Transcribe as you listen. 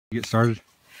Get started?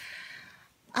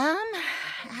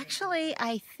 Actually,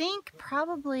 I think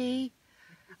probably.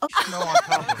 Oh. Snow on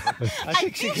top of it. I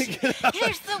think she can get out.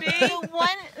 Here's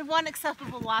the one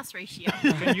acceptable loss ratio.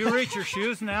 Can you reach your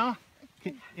shoes now?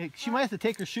 She might have to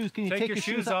take her shoes. Can you take your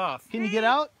shoes off? Can you get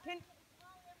out?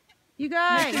 You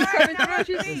guys, she's coming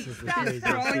through. She's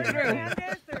crawling through.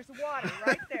 There's water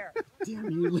right there. Damn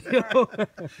you, Leo.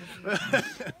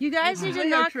 You guys need to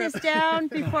knock this down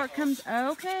before it comes.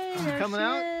 Okay, there coming she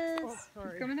out? is.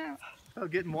 Sorry. Coming out. Oh,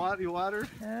 getting water.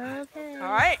 Okay.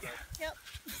 All right. Yep.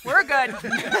 We're good.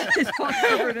 She's all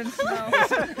covered in snow.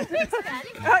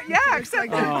 Yeah, except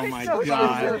Oh my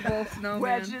God. Both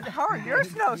snowmen. How are your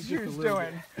snowshoes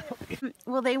doing?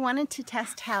 Well, they wanted to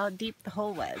test how deep the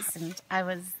hole was, and I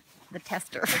was the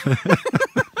tester.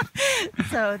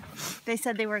 So they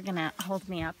said they were gonna hold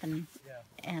me up and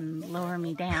lower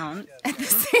me down at the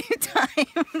same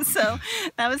time. So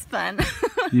that was fun.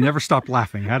 You never stopped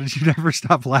laughing. How did you never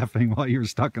stop laughing while you were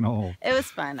stuck in a hole? It was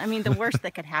fun. I mean, the worst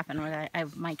that could happen was I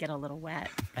might get a little wet,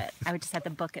 but I would just have to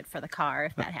book it for the car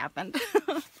if that happened.